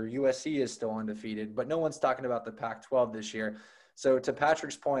undefeated or USC is still undefeated, but no one's talking about the Pac-12 this year. So to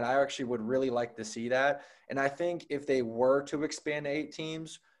Patrick's point, I actually would really like to see that. And I think if they were to expand to 8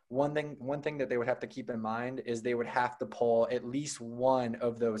 teams, one thing that they would have to keep in mind is they would have to pull at least one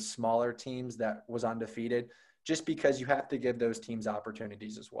of those smaller teams that was undefeated, just because you have to give those teams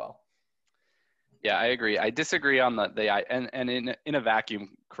opportunities as well. Yeah, I agree. I disagree on and in a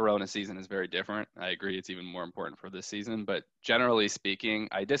vacuum, Corona season is very different. I agree it's even more important for this season. But generally speaking,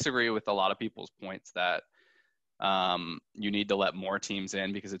 I disagree with a lot of people's points that you need to let more teams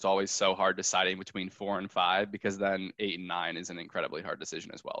in because it's always so hard deciding between 4 and 5, because then 8 and 9 is an incredibly hard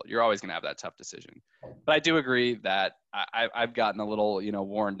decision as well. You're always going to have that tough decision. But I do agree that I've gotten a little,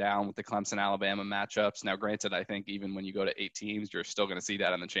 worn down with the Clemson-Alabama matchups. Now, granted, I think even when you go to 8 teams, you're still going to see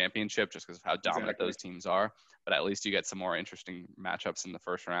that in the championship just because of how dominant those teams are. But at least you get some more interesting matchups in the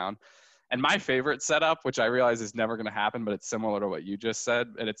first round. And my favorite setup, which I realize is never going to happen, but it's similar to what you just said,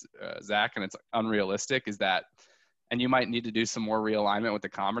 and it's Zach, and it's unrealistic, is that, and you might need to do some more realignment with the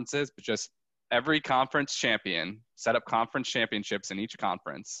conferences, but just every conference champion set up conference championships in each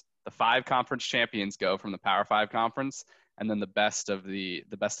conference. The 5 conference champions go from the Power 5 conference, and then the best of the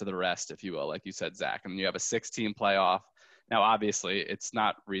rest, if you will, like you said, Zach. And you have a 6-team playoff. Now, obviously, it's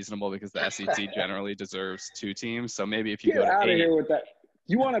not reasonable because the SEC generally deserves 2 teams. So maybe if you go to 8, out of here with that.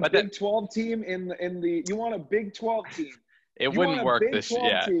 You want a Big 12 team you want a Big 12 team. It wouldn't work this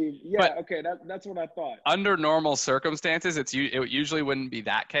year. Yeah, but okay, that's what I thought. Under normal circumstances, it usually wouldn't be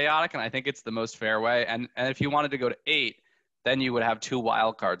that chaotic, and I think it's the most fair way. And if you wanted to go to 8, then you would have 2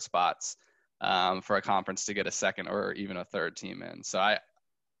 wild card spots for a conference to get a second or even a third team in. So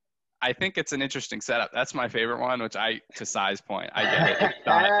I think it's an interesting setup. That's my favorite one, which to Sai's point, I get it.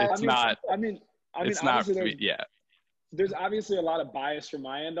 It's not. Yeah. there's obviously a lot of bias from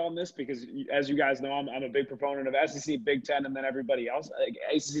my end on this because, as you guys know, I'm a big proponent of SEC, Big Ten, and then everybody else. Like,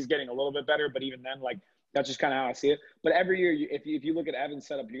 ACC is getting a little bit better, but even then, like, that's just kind of how I see it. But every year, if you look at Evan's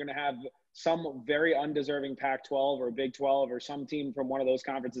setup, you're going to have some very undeserving Pac-12 or Big 12 or some team from one of those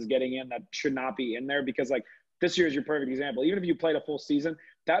conferences getting in that should not be in there because, like, this year is your perfect example. Even if you played a full season,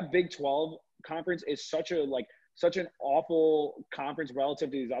 that Big 12 conference is such an awful conference relative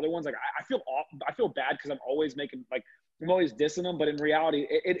to these other ones. Like, I feel bad because I'm always dissing them, but in reality,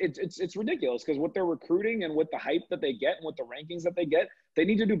 it's ridiculous because with their recruiting and with the hype that they get and with the rankings that they get, they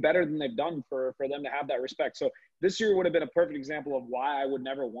need to do better than they've done for them to have that respect. So this year would have been a perfect example of why I would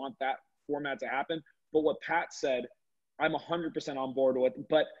never want that format to happen. But what Pat said, I'm 100% on board with.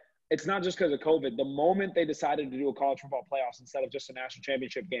 But it's not just because of COVID. The moment they decided to do a college football playoffs instead of just a national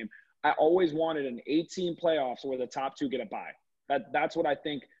championship game, I always wanted an 18 playoffs where the top two get a bye. That's what I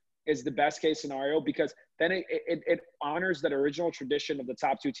think is the best case scenario because then it honors that original tradition of the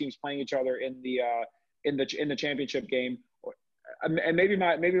top two teams playing each other in the championship game. And maybe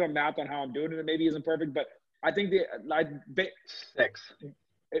my math on how I'm doing it maybe isn't perfect, but I think six.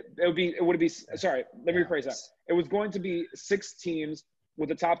 It would be sorry. Let me rephrase that. It was going to be 6 teams with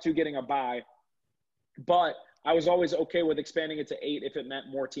the top two getting a bye, but I was always okay with expanding it to 8 if it meant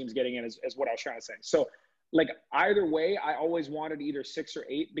more teams getting in, is what I was trying to say. So, like, either way, I always wanted either 6 or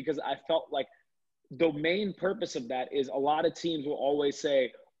 8 because I felt like the main purpose of that is a lot of teams will always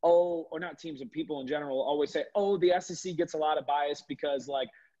say, oh, or not teams, but people in general will always say, oh, the SEC gets a lot of bias because, like,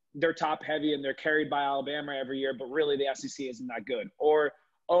 they're top heavy and they're carried by Alabama every year, but really the SEC isn't that good. Or,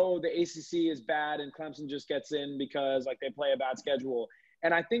 oh, the ACC is bad and Clemson just gets in because, like, they play a bad schedule.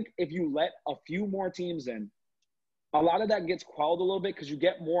 And I think if you let a few more teams in, a lot of that gets quelled a little bit because you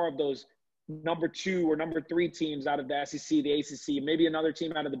get more of those number 2 or number 3 teams out of the SEC, the ACC, maybe another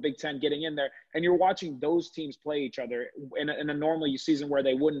team out of the Big Ten getting in there. And you're watching those teams play each other in a normal season where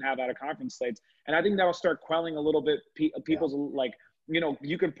they wouldn't have out of conference slates. And I think that'll start quelling a little bit people's like, you know,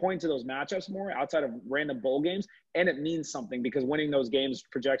 you can point to those matchups more outside of random bowl games, and it means something because winning those games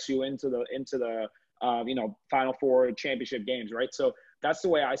projects you into the Final Four championship games, right? So that's the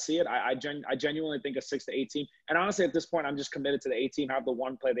way I see it. I genuinely think a 6 to 8 team. And honestly, at this point, I'm just committed to the 8 team, have the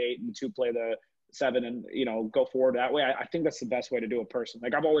 1 play the 8 and the 2 play the 7 and, you know, go forward that way. I think that's the best way to do it personally.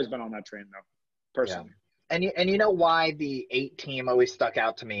 Like, I've always been on that train, though, personally. Yeah. And you know why the 8 team always stuck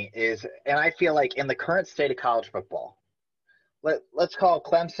out to me is, and I feel like in the current state of college football, let's call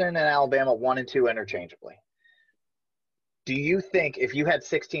Clemson and Alabama 1 and 2 interchangeably. Do you think if you had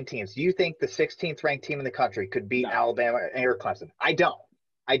 16 teams, do you think the 16th ranked team in the country could beat Alabama or Clemson? I don't.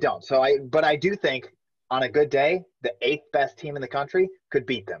 But I do think on a good day, the 8th best team in the country could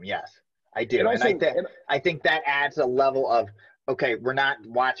beat them. Yes, I do. I think that adds a level of, okay, we're not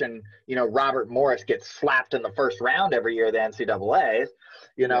watching, you know, Robert Morris get slapped in the first round every year of the NCAAs.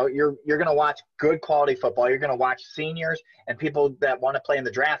 You know, you're going to watch good quality football. You're going to watch seniors and people that want to play in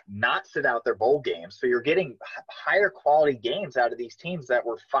the draft not sit out their bowl games. So you're getting higher quality games out of these teams that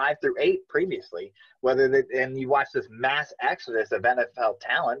were 5 through 8 previously. And you watch this mass exodus of NFL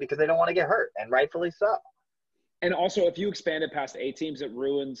talent because they don't want to get hurt, and rightfully so. And also, if you expand it past 8 teams, it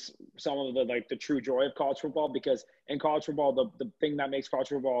ruins some of the true joy of college football, because in college football, the thing that makes college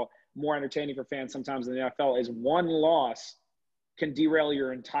football more entertaining for fans sometimes than the NFL is one loss can derail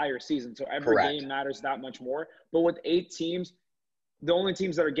your entire season. So every game matters that much more. But with 8 teams, the only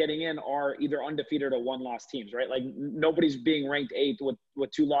teams that are getting in are either undefeated or 1-loss teams, right? Like, nobody's being ranked 8th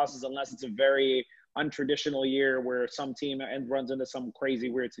with 2 losses unless it's a very untraditional year where some team runs into some crazy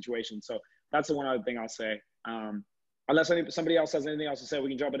weird situation. So that's the one other thing I'll say. Unless somebody else has anything else to say, we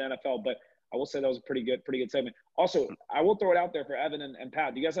can jump into NFL. But I will say that was a pretty good segment. Also, I will throw it out there for Evan and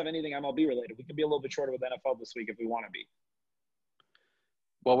Pat. Do you guys have anything MLB related? We could be a little bit shorter with NFL this week if we want to be.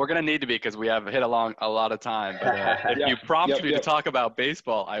 Well, we're going to need to be because we have hit along a lot of time. But if you prompt me to talk about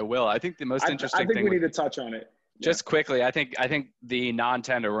baseball, I will. I think the most interesting thing – I think we need to touch on it. Just quickly, I think the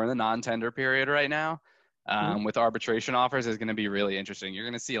non-tender – we're in the non-tender period right now with arbitration offers is going to be really interesting. You're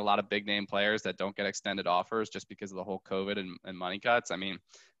going to see a lot of big-name players that don't get extended offers just because of the whole COVID and money cuts. I mean,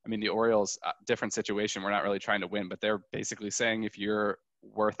 the Orioles, different situation. We're not really trying to win, but they're basically saying if you're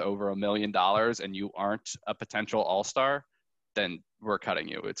worth over $1 million and you aren't a potential all-star, then we're cutting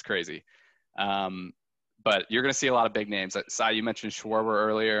you. It's crazy. But you're going to see a lot of big names. Sai, you mentioned Schwarber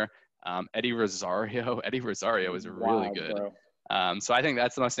earlier. Eddie Rosario is really good. So I think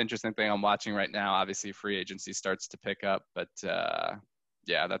that's the most interesting thing I'm watching right now. Obviously, free agency starts to pick up. But,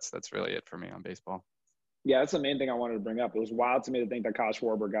 that's really it for me on baseball. Yeah, that's the main thing I wanted to bring up. It was wild to me to think that Kyle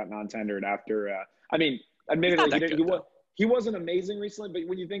Schwarber got non-tendered after admittedly, he wasn't amazing recently, but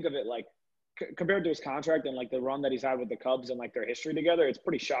when you think of it, like, compared to his contract and like the run that he's had with the Cubs and like their history together, it's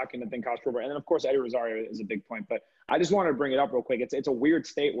pretty shocking to think Kyle Schwarber. And then of course Eddie Rosario is a big point, but I just wanted to bring it up real quick. It's a weird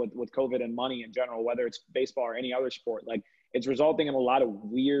state with COVID and money in general, whether it's baseball or any other sport. Like it's resulting in a lot of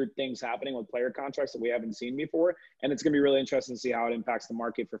weird things happening with player contracts that we haven't seen before, and it's going to be really interesting to see how it impacts the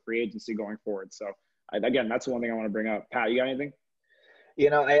market for free agency going forward. So again, that's one thing I want to bring up. Pat, you got anything? You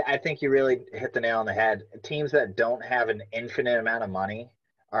know, I think you really hit the nail on the head. Teams that don't have an infinite amount of money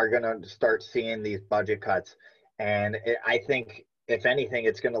are going to start seeing these budget cuts. And I think, if anything,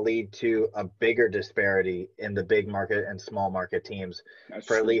 it's going to lead to a bigger disparity in the big market and small market teams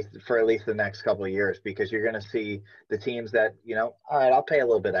for at least the next couple of years, because you're going to see the teams that, you know, all right, I'll pay a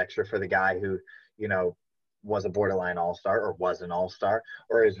little bit extra for the guy who, you know, was a borderline all-star or was an all-star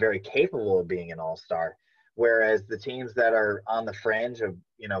or is very capable of being an all-star. Whereas the teams that are on the fringe of,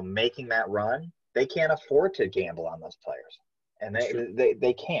 you know, making that run, they can't afford to gamble on those players. And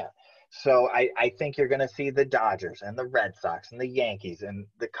they can't. So I think you're going to see the Dodgers and the Red Sox and the Yankees and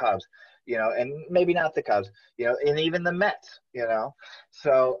the Cubs, you know, and maybe not the Cubs, you know, and even the Mets, you know,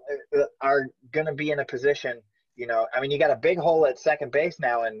 so are going to be in a position, you know, I mean, you got a big hole at second base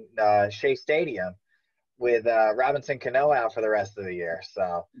now in Shea Stadium with Robinson Cano out for the rest of the year.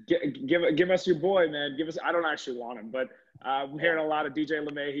 So give us your boy, man. I don't actually want him, but I'm hearing a lot of DJ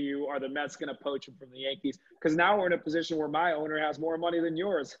LeMahieu. Are the Mets going to poach him from the Yankees? Because now we're in a position where my owner has more money than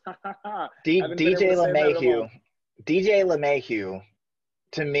yours. DJ LeMahieu,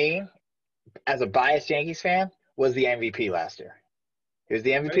 to me, as a biased Yankees fan, was the MVP last year. He was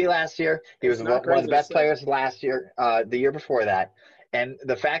the MVP last year. He was one of the best players last year, the year before that. And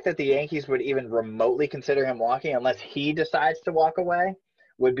the fact that the Yankees would even remotely consider him walking unless he decides to walk away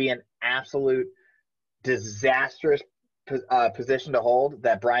would be an absolute disastrous position to hold,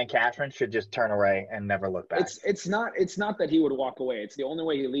 that Brian Cashman should just turn away and never look back. It's not that he would walk away. It's the only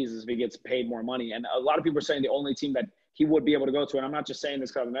way he leaves is if he gets paid more money. And a lot of people are saying the only team that he would be able to go to, and I'm not just saying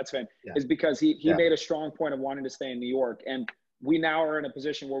this because I'm a Mets fan, is because he made a strong point of wanting to stay in New York. And we now are in a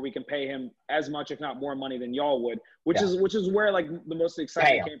position where we can pay him as much, if not more money than y'all would, which is where like the most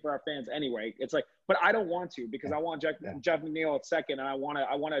excitement came for our fans anyway. It's like, but I don't want to, because I want Jeff McNeil at second, and I want to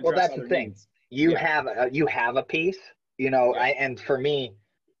address well, that's other the thing. needs. You have a piece, you know, and for me,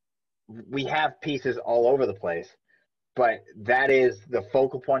 we have pieces all over the place, but that is the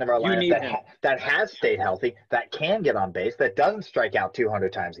focal point of our lineup that has stayed healthy, that can get on base, that doesn't strike out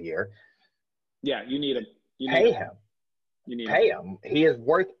 200 times a year. Yeah, you need him. Pay him. Pay him. He is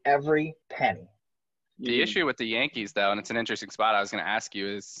worth every penny. The issue with the Yankees, though, and it's an interesting spot I was going to ask you,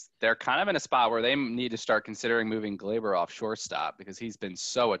 is they're kind of in a spot where they need to start considering moving Glaber off shortstop, because he's been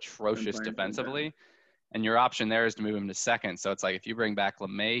so atrocious defensively. And your option there is to move him to second. So it's like, if you bring back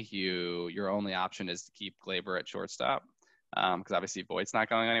LeMahieu, your only option is to keep Glaber at shortstop, because obviously Voigt's not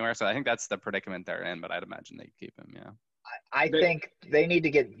going anywhere. So I think that's the predicament they're in, but I'd imagine they keep him, yeah. I think they need to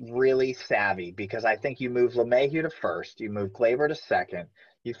get really savvy, because I think you move LeMahieu to first, you move Glaber to second,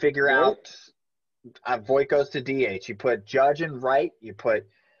 you figure out Voigt goes to DH, you put Judge in right, you put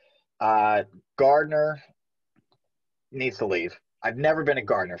Gardner needs to leave. I've never been a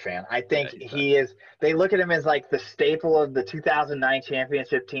Gardner fan. I think they look at him as like the staple of the 2009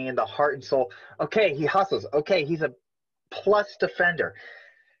 championship team, the heart and soul. Okay, he hustles. Okay, he's a plus defender.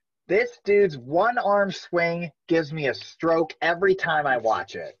 This dude's one-arm swing gives me a stroke every time I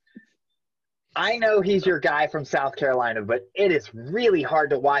watch it. I know he's your guy from South Carolina, but it is really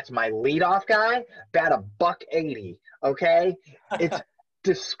hard to watch my leadoff guy bat $180, okay? It's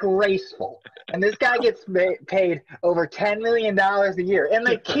disgraceful. And this guy gets paid over $10 million a year, and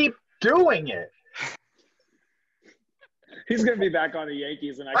they keep doing it. He's going to be back on the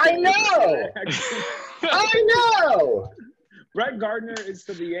Yankees. And I know! I know! Brett Gardner is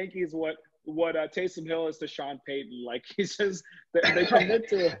to the Yankees what Taysom Hill is to Sean Payton. Like, he's just they commit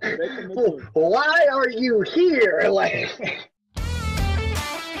to him. Why are you here? Like,